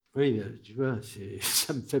Oui, tu vois,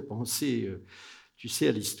 ça me fait penser, tu sais,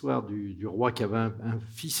 à l'histoire du roi qui avait un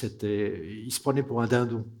fils, il se prenait pour un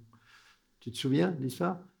dindon. Tu te souviens de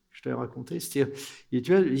l'histoire que je t'avais racontée? C'est-à-dire, et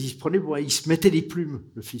tu vois, il se mettait des plumes,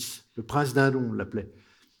 le fils, le prince dindon, on l'appelait.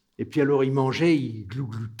 Et puis alors il mangeait, il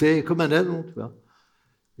gloutait comme un dindon, tu vois.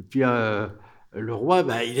 Et puis le roi,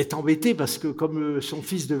 bah, il est embêté parce que comme son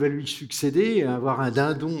fils devait lui succéder, avoir un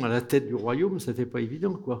dindon à la tête du royaume, ça n'était pas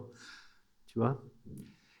évident, quoi. Tu vois.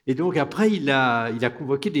 Et donc après, il a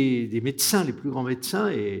convoqué des médecins, les plus grands médecins,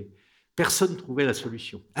 et personne ne trouvait la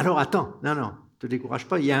solution. Alors attends, non, ne te décourage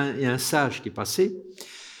pas, il y a un sage qui est passé,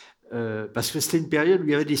 parce que c'était une période où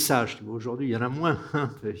il y avait des sages. Tu vois, aujourd'hui, il y en a moins, hein,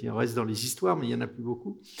 il en reste dans les histoires, mais il n'y en a plus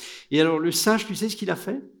beaucoup. Et alors le sage, tu sais ce qu'il a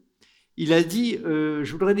fait? Il a dit,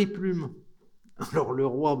 je voudrais des plumes. Alors le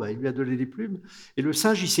roi, bah, il lui a donné des plumes, et le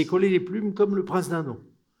sage, il s'est collé les plumes comme le prince dindon.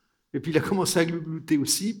 Et puis il a commencé à glouter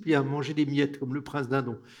aussi, puis à manger des miettes comme le prince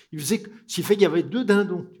dindon. Ce qui fait qu'il y avait 2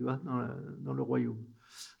 dindons, tu vois, dans le royaume.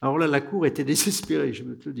 Alors là, la cour était désespérée, je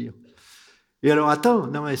veux te le dire. Et alors attends,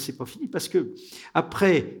 non mais c'est pas fini, parce que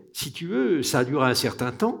après, si tu veux, ça a duré un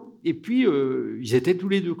certain temps, et puis ils étaient tous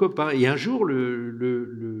les 2 copains. Et un jour,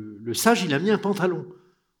 le sage, il a mis un pantalon.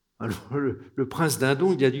 Alors le prince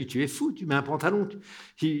dindon, il a dit, tu es fou, tu mets un pantalon,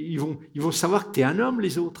 ils vont savoir que tu es un homme,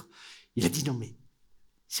 les autres. Il a dit, non mais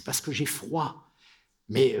c'est parce que j'ai froid.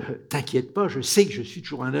 Mais t'inquiète pas, je sais que je suis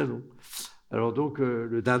toujours un dindon. Alors donc,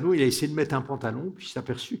 le dindon, il a essayé de mettre un pantalon, puis il s'est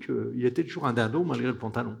aperçu qu'il était toujours un dindon malgré le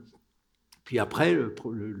pantalon. Puis après,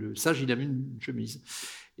 le sage, il a mis une chemise.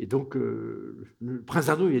 Et donc, le prince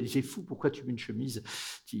dindon, il a dit, c'est fou, pourquoi tu mets une chemise?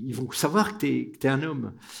 Ils vont savoir que t'es un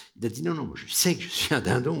homme. Il a dit, non, moi, je sais que je suis un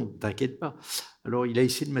dindon, t'inquiète pas. Alors, il a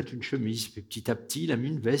essayé de mettre une chemise, puis petit à petit, il a mis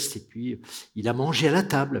une veste, et puis il a mangé à la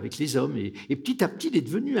table avec les hommes. Et petit à petit, il est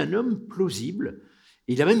devenu un homme plausible.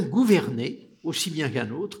 Et il a même gouverné, aussi bien qu'un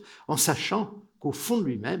autre, en sachant qu'au fond de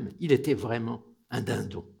lui-même, il était vraiment un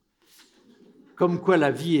dindon. Comme quoi la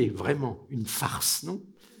vie est vraiment une farce, non?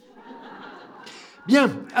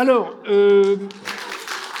 Bien, alors,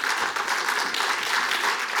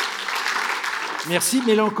 merci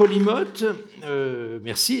Mélancolie Motte,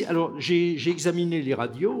 merci. Alors, j'ai examiné les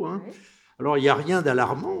radios, hein. Oui. Alors il n'y a rien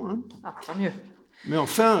d'alarmant, hein. Ah, tant mieux. Mais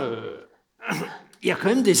enfin, il y a quand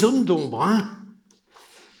même des zones d'ombre, hein.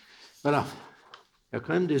 Voilà. Il y a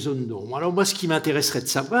quand même des zones d'ombre. Alors moi, ce qui m'intéresserait de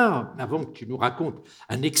savoir, avant que tu nous racontes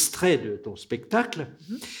un extrait de ton spectacle,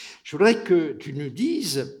 je voudrais que tu nous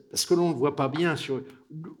dises, parce que l'on ne voit pas bien,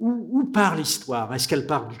 où part l'histoire? Est-ce qu'elle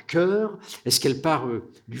part du cœur? Est-ce qu'elle part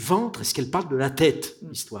du ventre? Est-ce qu'elle part de la tête,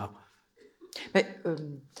 l'histoire? Mais,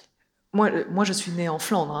 moi, je suis née en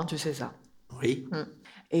Flandre, hein, tu sais ça. Oui.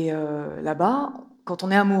 Et là-bas, quand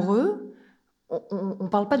on est amoureux, on ne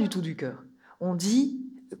parle pas du tout du cœur. On dit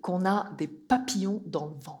qu'on a des papillons dans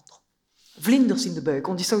le ventre. Vlinders in de buik,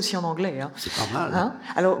 on dit ça aussi en anglais. Hein. C'est pas mal. Hein?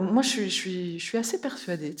 Alors moi, je suis assez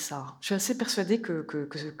persuadée de ça. Je suis assez persuadée que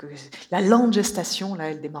la lente gestation,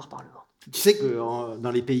 là, elle démarre par le ventre. Tu sais que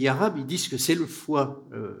dans les pays arabes, ils disent que c'est le foie,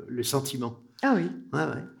 le sentiment. Ah oui. Ouais,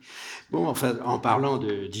 ouais. Bon, enfin, en parlant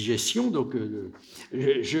de digestion, donc,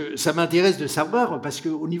 ça m'intéresse de savoir, parce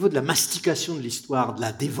qu'au niveau de la mastication de l'histoire, de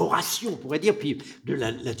la dévoration, on pourrait dire, puis de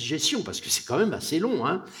la digestion, parce que c'est quand même assez long,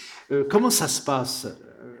 hein, comment ça se passe,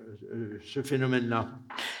 ce phénomène-là?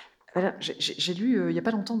 Voilà, j'ai lu il n'y a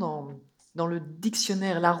pas longtemps dans le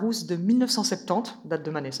dictionnaire Larousse de 1970, date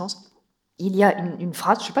de ma naissance, il y a une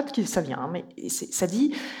phrase, je ne sais pas de qui ça vient, hein, mais ça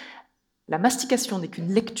dit « La mastication n'est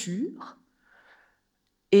qu'une lecture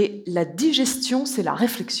et la digestion, c'est la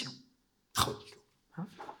réflexion. » Hein?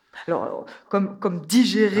 Alors, comme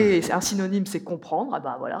digérer, c'est un synonyme, c'est comprendre, ah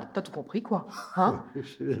ben voilà, t'as tout compris, quoi. Hein?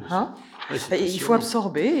 Hein? Il faut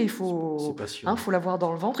absorber, il faut l'avoir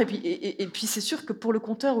dans le ventre. Et puis c'est sûr que pour le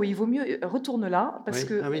conteur, oui, il vaut mieux retourne là, parce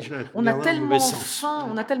que on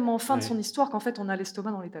a tellement faim de son histoire qu'en fait, on a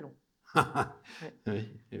l'estomac dans les talons. Oui,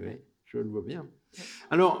 je le vois bien.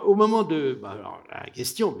 Alors, au moment de la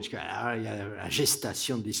question, puisqu'il y a la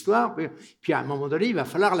gestation de l'histoire, puis à un moment donné, il va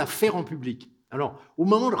falloir la faire en public. Alors, au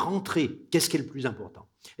moment de rentrer, qu'est-ce qui est le plus important?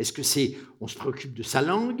 Est-ce que c'est, on se préoccupe de sa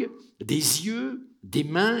langue, des yeux, des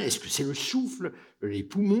mains? Est-ce que c'est le souffle, les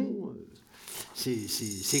poumons?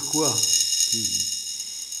 C'est quoi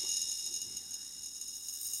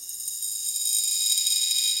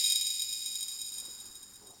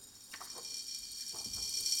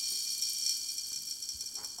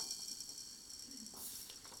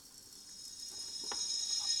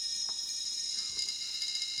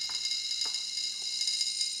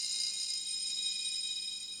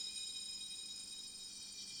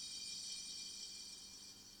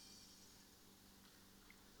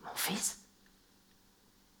Mon fils,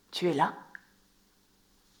 Tu es là?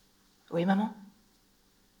 Oui, maman?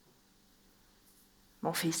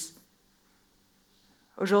 Mon fils,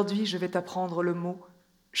 aujourd'hui, je vais t'apprendre le mot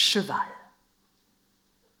cheval.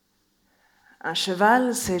 Un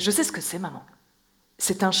cheval, c'est... Je sais ce que c'est, maman.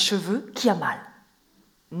 C'est un cheveu qui a mal.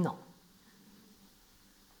 Non.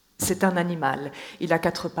 C'est un animal. Il a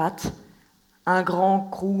 4 pattes, un grand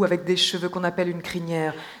cou avec des cheveux qu'on appelle une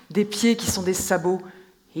crinière, des pieds qui sont des sabots.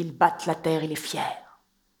 Il batte la terre, il est fier.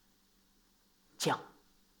 Tiens,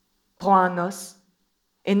 prends un os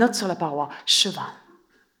et note sur la paroi « cheval ».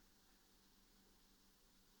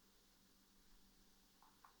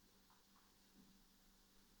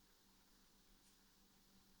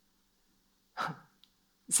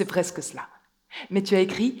 C'est presque cela. Mais tu as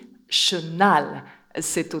écrit « chenal »,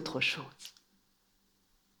 c'est autre chose.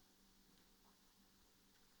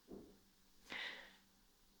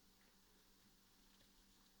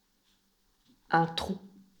 Un trou.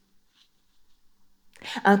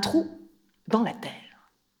 Un trou dans la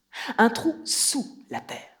terre. Un trou sous la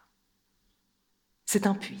terre. C'est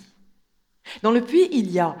un puits. Dans le puits, il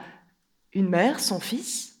y a une mère, son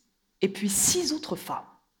fils, et puis 6 autres femmes.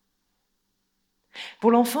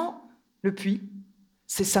 Pour l'enfant, le puits,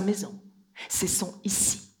 c'est sa maison, c'est son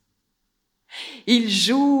ici. Il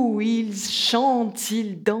joue, il chante,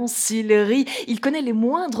 il danse, il rit, il connaît les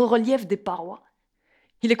moindres reliefs des parois.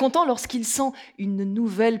 Il est content lorsqu'il sent une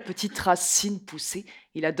nouvelle petite racine pousser,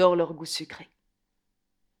 il adore leur goût sucré.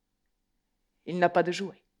 Il n'a pas de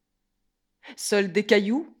jouets, seuls des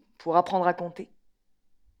cailloux pour apprendre à compter,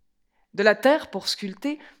 de la terre pour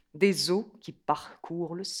sculpter des os qui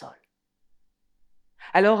parcourent le sol.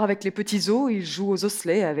 Alors, avec les petits os, il joue aux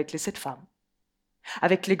osselets avec les 7 femmes.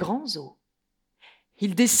 Avec les grands os,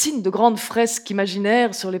 il dessine de grandes fresques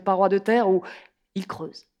imaginaires sur les parois de terre où il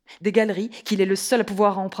creuse des galeries qu'il est le seul à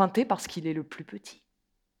pouvoir emprunter parce qu'il est le plus petit.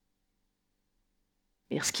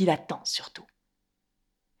 Et ce qu'il attend surtout.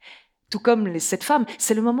 Tout comme les 7 femmes,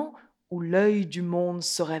 c'est le moment où l'œil du monde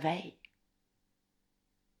se réveille.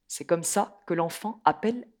 C'est comme ça que l'enfant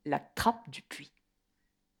appelle la trappe du puits.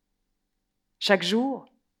 Chaque jour,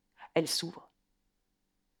 elle s'ouvre.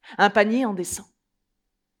 Un panier en descend.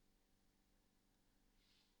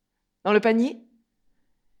 Dans le panier,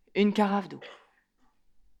 une carafe d'eau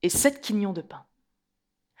et 7 quignons de pain.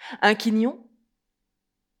 Un quignon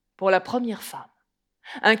pour la première femme,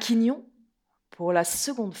 un quignon pour la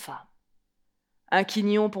seconde femme, un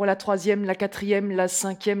quignon pour la 3e, la 4e, la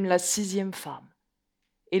 5e, la 6e femme,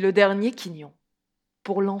 et le dernier quignon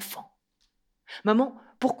pour l'enfant. Maman,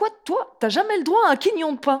 pourquoi toi, t'as jamais le droit à un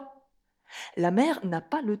quignon de pain? La mère n'a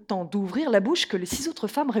pas le temps d'ouvrir la bouche que les 6 autres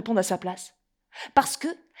femmes répondent à sa place. Parce que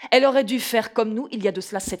elle aurait dû faire comme nous il y a de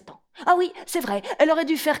cela 7 ans. Ah oui, c'est vrai, elle aurait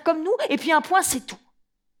dû faire comme nous, et puis un point, c'est tout.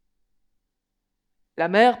 La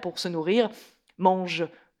mère, pour se nourrir, mange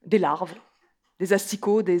des larves, des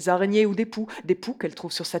asticots, des araignées ou des poux qu'elle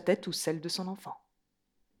trouve sur sa tête ou celle de son enfant.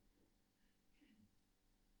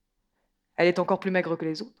 Elle est encore plus maigre que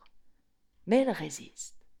les autres, mais elle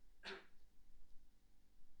résiste.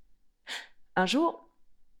 Un jour,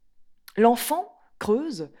 l'enfant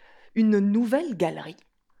creuse une nouvelle galerie.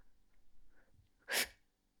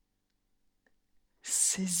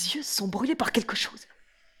 Ses yeux sont brûlés par quelque chose.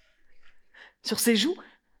 Sur ses joues,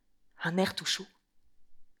 un air tout chaud.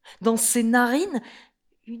 Dans ses narines,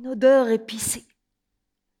 une odeur épicée.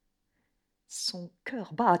 Son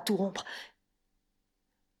cœur bat à tout rompre.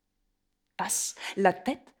 Passe la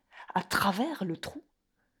tête à travers le trou.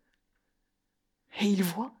 Et il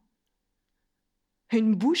voit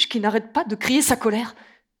une bouche qui n'arrête pas de crier sa colère.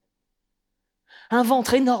 Un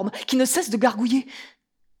ventre énorme qui ne cesse de gargouiller.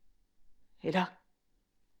 Et là,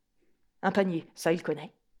 un panier, ça il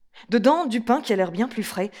connaît. Dedans, du pain qui a l'air bien plus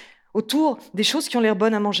frais. Autour, des choses qui ont l'air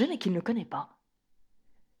bonnes à manger mais qu'il ne connaît pas.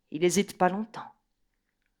 Il hésite pas longtemps.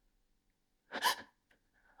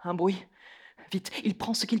 Un bruit. Vite, il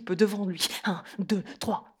prend ce qu'il peut devant lui. 1, 2,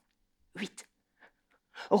 3, 8.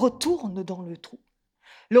 Retourne dans le trou,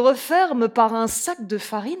 le referme par un sac de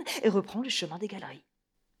farine et reprend le chemin des galeries.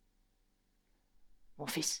 Mon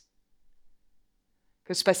fils,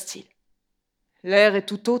 que se passe-t-il? L'air est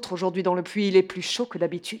tout autre aujourd'hui dans le puits, il est plus chaud que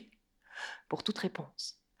d'habitude. Pour toute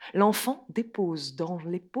réponse, l'enfant dépose dans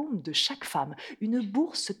les paumes de chaque femme une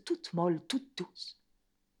bourse toute molle, toute douce.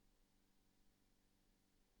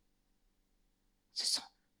 Ce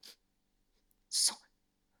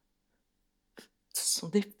sont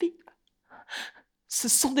des figues. Ce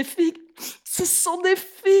sont des figues. Ce sont des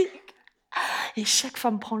figues. Et chaque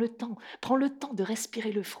femme prend le temps de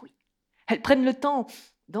respirer le fruit. Elles prennent le temps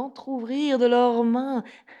d'entrouvrir de leurs mains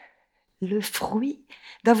le fruit,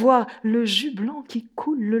 d'avoir le jus blanc qui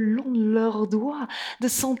coule le long de leurs doigts, de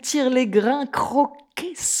sentir les grains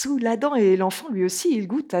croquer sous la dent. Et l'enfant, lui aussi, il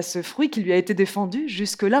goûte à ce fruit qui lui a été défendu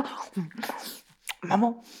jusque-là.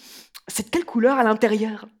 Maman, c'est de quelle couleur à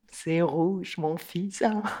l'intérieur? C'est rouge, mon fils.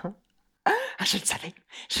 Ah, je le savais,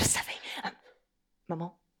 je le savais.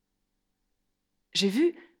 Maman, j'ai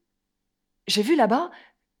vu là-bas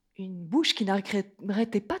une bouche qui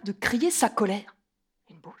n'arrêtait pas de crier sa colère.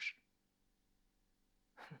 Une bouche.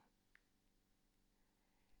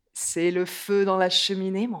 C'est le feu dans la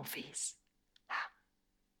cheminée, mon fils. Ah.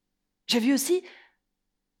 J'ai vu aussi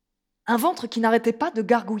un ventre qui n'arrêtait pas de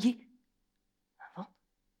gargouiller. Un ventre.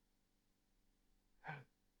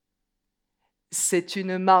 C'est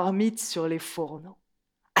une marmite sur les fourneaux.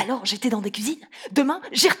 Alors j'étais dans des cuisines. Demain,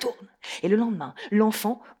 j'y retourne. Et le lendemain,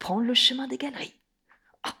 l'enfant prend le chemin des galeries.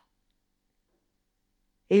 Ah.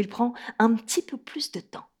 Et il prend un petit peu plus de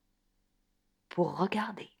temps pour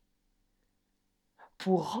regarder,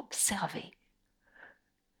 pour observer.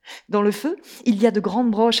 Dans le feu, il y a de grandes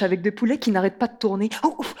broches avec des poulets qui n'arrêtent pas de tourner.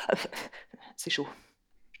 Oh, c'est chaud.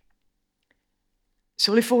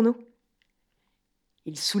 Sur les fourneaux,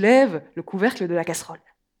 il soulève le couvercle de la casserole.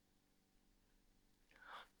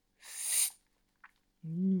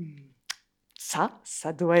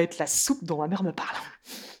 Ça doit être la soupe dont ma mère me parle.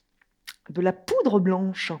 De la poudre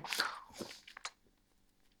blanche.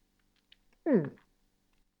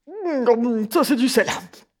 Ça, c'est du sel.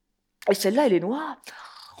 Et celle-là, elle est noire.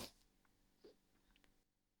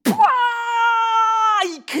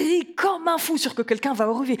 Il crie comme un fou, sûr que quelqu'un va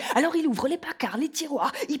arriver. Alors il ouvre les placards, les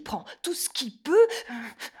tiroirs, il prend tout ce qu'il peut.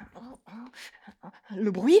 Le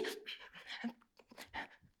bruit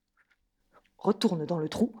retourne dans le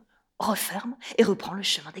trou, referme et reprend le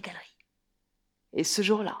chemin des galeries. Et ce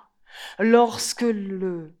jour-là, lorsque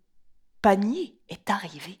le panier est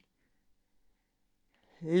arrivé,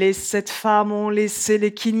 les 7 femmes ont laissé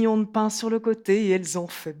les quignons de pain sur le côté et elles ont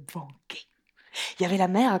fait banquet. Il y avait la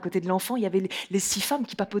mère à côté de l'enfant, il y avait les 6 femmes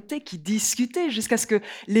qui papotaient, qui discutaient jusqu'à ce que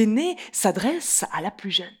l'aînée s'adresse à la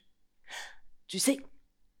plus jeune. Tu sais,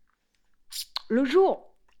 le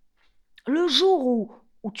jour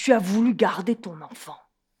où tu as voulu garder ton enfant,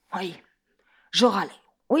 oui, je râlais.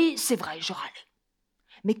 Oui, c'est vrai, je râlais.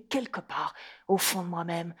 Mais quelque part, au fond de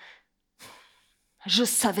moi-même, je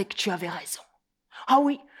savais que tu avais raison. Ah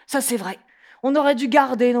oui, ça c'est vrai. On aurait dû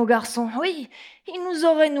garder nos garçons. Oui, ils nous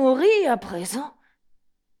auraient nourris à présent.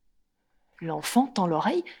 L'enfant tend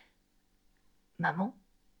l'oreille. Maman,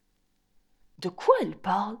 de quoi elle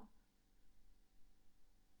parle?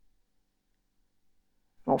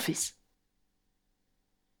 Mon fils,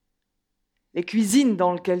 les cuisines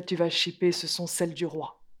dans lesquelles tu vas chipper, ce sont celles du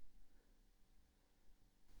roi.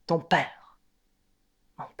 Ton père.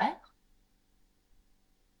 Mon père?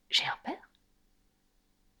 J'ai un père?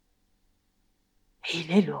 Et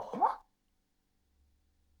il est le roi.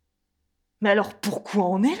 Mais alors pourquoi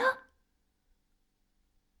on est là?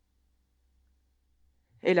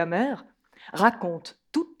 Et la mère raconte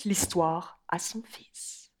toute l'histoire à son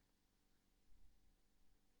fils.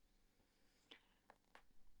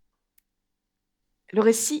 Le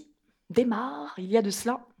récit démarre il y a de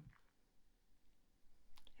cela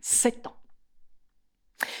 7 ans.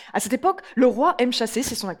 À cette époque, le roi aime chasser,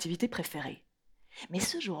 c'est son activité préférée. Mais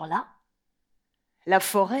ce jour-là, la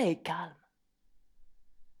forêt est calme.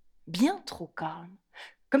 Bien trop calme.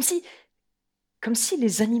 Comme si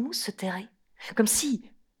les animaux se tairaient. Comme s'ils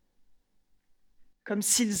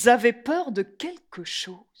avaient peur de quelque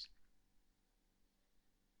chose.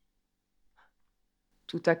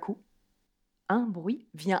 Tout à coup, un bruit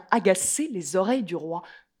vient agacer les oreilles du roi.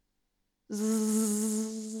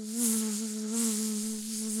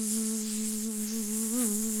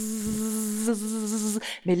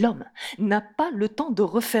 Mais l'homme n'a pas le temps de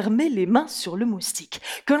refermer les mains sur le moustique,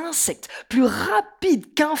 que l'insecte, plus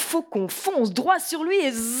rapide qu'un faucon, fonce droit sur lui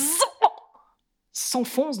et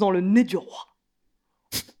s'enfonce dans le nez du roi.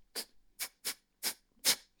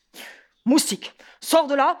 Moustique, sors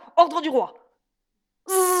de là, ordre du roi.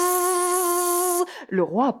 Le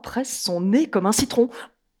roi presse son nez comme un citron.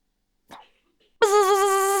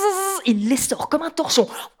 Il les sort comme un torchon.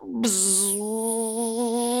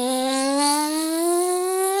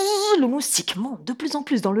 Le moustique monte de plus en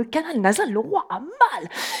plus dans le canal nasal. Le roi a mal.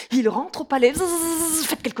 Il rentre au palais.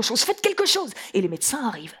 Faites quelque chose, faites quelque chose. Et les médecins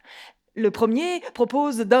arrivent. Le premier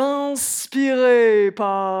propose d'inspirer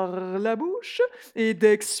par la bouche et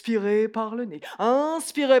d'expirer par le nez.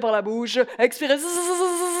 Inspirer par la bouche, expirer.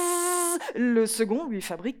 Le second lui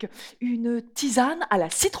fabrique une tisane à la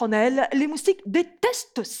citronnelle. Les moustiques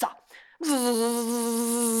détestent ça.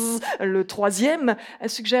 Le troisième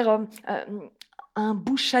suggère un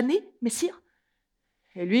bouche à nez, messire.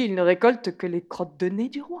 Et lui, il ne récolte que les crottes de nez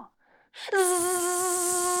du roi.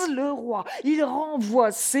 Le roi, il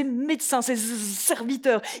renvoie ses médecins, ses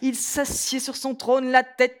serviteurs. Il s'assied sur son trône, la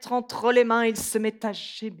tête entre les mains. Il se met à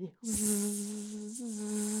gémir.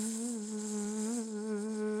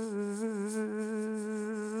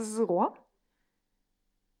 Roi?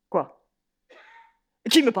 Quoi?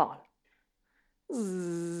 Qui me parle?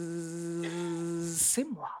 C'est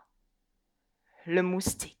moi, le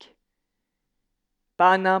moustique.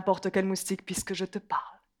 Pas n'importe quel moustique puisque je te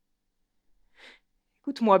parle.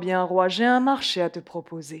 Écoute-moi bien, roi, j'ai un marché à te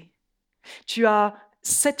proposer. Tu as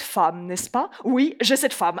 7 femmes, n'est-ce pas? Oui, j'ai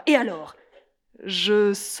 7 femmes. Et alors?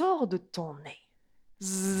 Je sors de ton nez.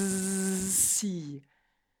 Si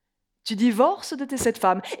tu divorces de tes 7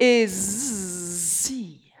 femmes, et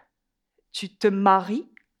si tu te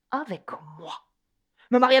maries avec moi.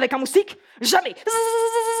 Me marier avec un moustique? Jamais!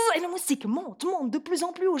 Et le moustique monte de plus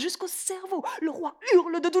en plus haut jusqu'au cerveau. Le roi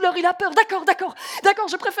hurle de douleur, il a peur. D'accord,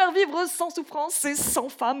 je préfère vivre sans souffrance et sans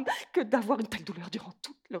femme que d'avoir une telle douleur durant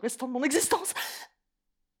tout le restant de mon existence.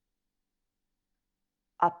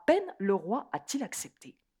 À peine le roi a-t-il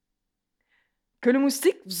accepté que le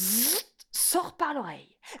moustique sort par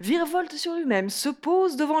l'oreille, virevolte sur lui-même, se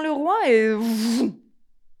pose devant le roi et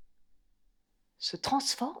se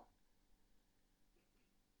transforme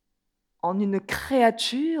en une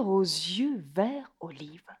créature aux yeux vert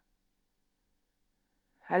olive,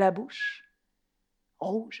 à la bouche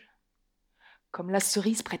rouge, comme la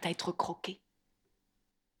cerise prête à être croquée,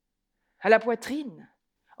 à la poitrine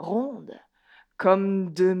ronde,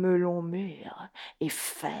 comme de melons mûrs et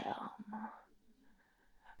ferme.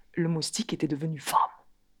 Le moustique était devenu femme.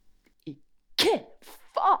 Et quelle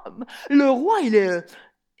femme! Le roi, il est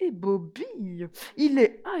ébobille, il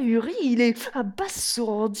est ahuri, il est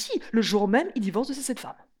abasourdi. Le jour même, il divorce de ses 7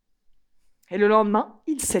 femmes. Et le lendemain,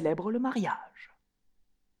 il célèbre le mariage.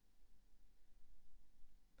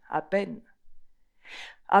 À peine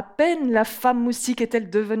la femme moustique est-elle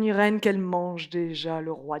devenue reine qu'elle mange déjà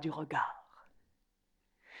le roi du regard.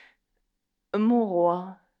 Mon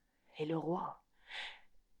roi est le roi,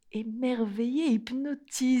 émerveillé,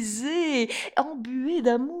 hypnotisé, embué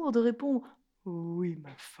d'amour, de répondre « Oui,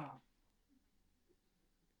 ma femme. »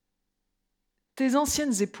 Tes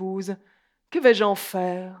anciennes épouses, que vais-je en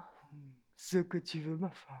faire? Ce que tu veux,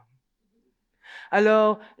 ma femme.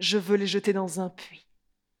 Alors, je veux les jeter dans un puits.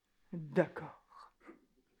 D'accord.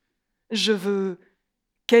 Je veux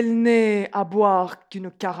qu'elles n'aient à boire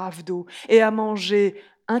qu'une carafe d'eau et à manger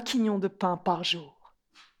 1 quignon de pain par jour.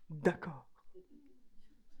 D'accord.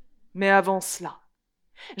 Mais avant cela,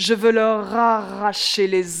 je veux leur arracher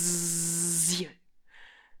les yeux.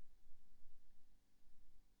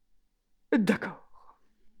 D'accord.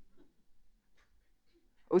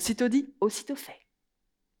 Aussitôt dit, aussitôt fait.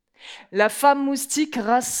 La femme moustique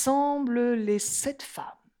rassemble les 7 femmes.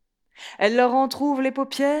 Elle leur entr'ouvre les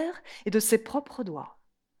paupières et de ses propres doigts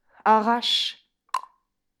arrache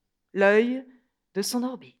l'œil de son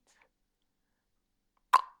orbite,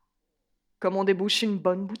 comme on débouche une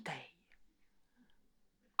bonne bouteille.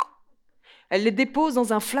 Elle les dépose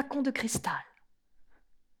dans un flacon de cristal.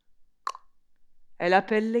 Elle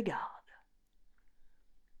appelle les gardes,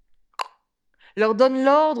 leur donne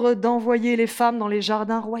l'ordre d'envoyer les femmes dans les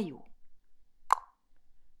jardins royaux,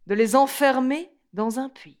 de les enfermer dans un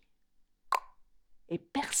puits. Et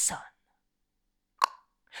personne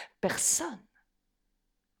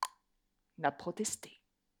n'a protesté.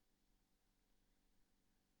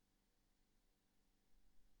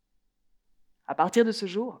 À partir de ce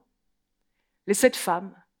jour, les 7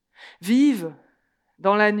 femmes vivent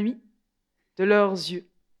dans la nuit de leurs yeux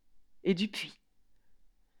et du puits,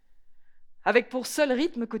 avec pour seul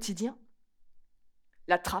rythme quotidien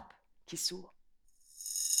la trappe qui s'ouvre,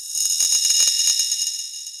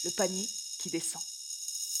 le panier qui descend,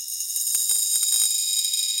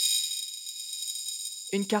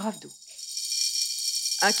 une carafe d'eau,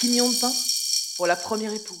 1 quignon de pain pour la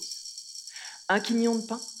première épouse, 1 quignon de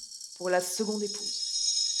pain pour la seconde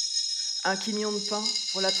épouse, 1 quignon de pain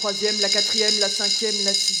pour la 3e, la 4e, la 5e,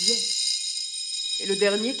 la 6e, et le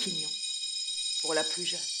dernier quignon pour la plus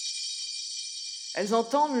jeune. Elles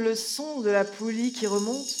entendent le son de la poulie qui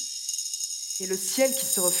remonte et le ciel qui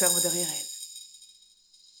se referme derrière elles.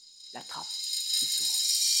 La trappe qui s'ouvre.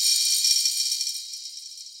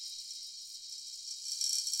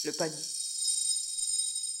 Le panier.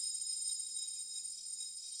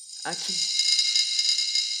 1 quignon.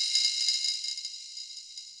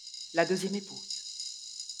 La 2e épouse.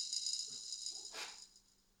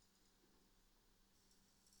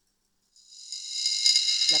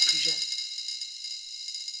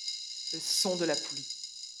 son de la poulie.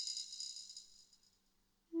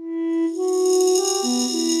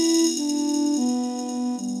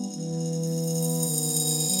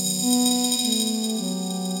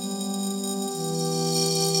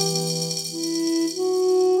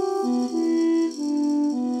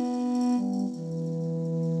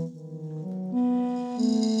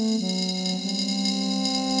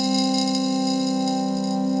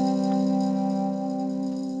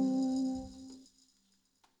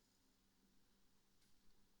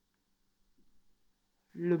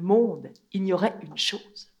 Le monde ignorait une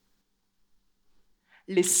chose.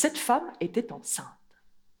 Les 7 femmes étaient enceintes.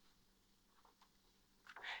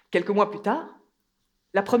 Quelques mois plus tard,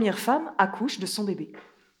 la première femme accouche de son bébé.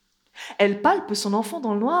 Elle palpe son enfant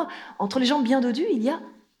dans le noir. Entre les jambes bien dodues, il y a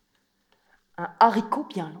un haricot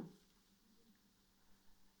bien long.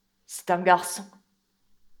 C'est un garçon.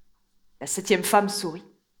 La 7e femme sourit.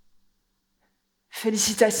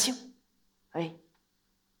 Félicitations. Oui,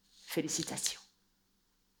 félicitations.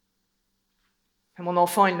 Mais mon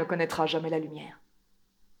enfant, il ne connaîtra jamais la lumière.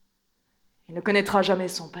 Il ne connaîtra jamais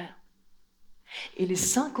son père. Et les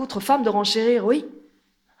 5 autres femmes de renchérir, oui,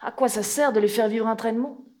 à quoi ça sert de les faire vivre un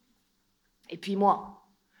traînement? Et puis moi,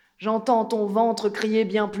 j'entends ton ventre crier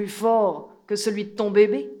bien plus fort que celui de ton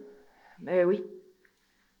bébé. Mais oui,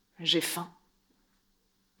 j'ai faim.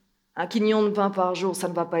 Un quignon de pain par jour, ça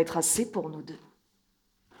ne va pas être assez pour nous deux.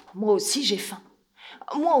 Moi aussi, j'ai faim.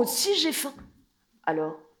 Moi aussi, j'ai faim.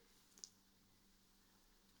 Alors,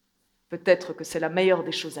 peut-être que c'est la meilleure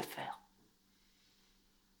des choses à faire.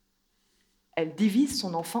 Elle divise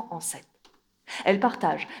son enfant en 7. Elle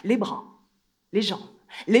partage les bras, les jambes,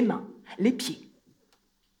 les mains, les pieds.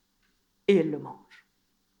 Et elle le mange.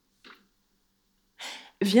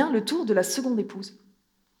 Vient le tour de la seconde épouse.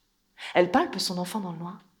 Elle palpe son enfant dans le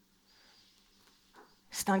noir.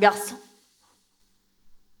 C'est un garçon.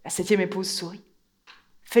 La 7e épouse sourit.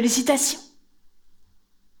 Félicitations.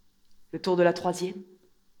 Le tour de la 3e.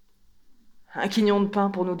 Un quignon de pain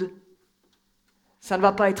pour nous deux. Ça ne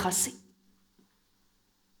va pas être assez.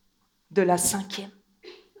 De la 5e.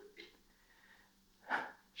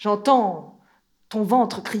 J'entends ton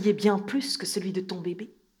ventre crier bien plus que celui de ton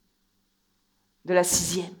bébé. De la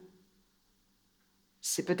 6e.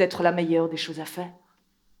 C'est peut-être la meilleure des choses à faire.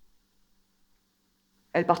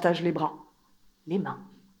 Elle partage les bras, les mains,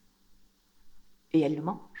 et elle le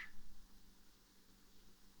mange.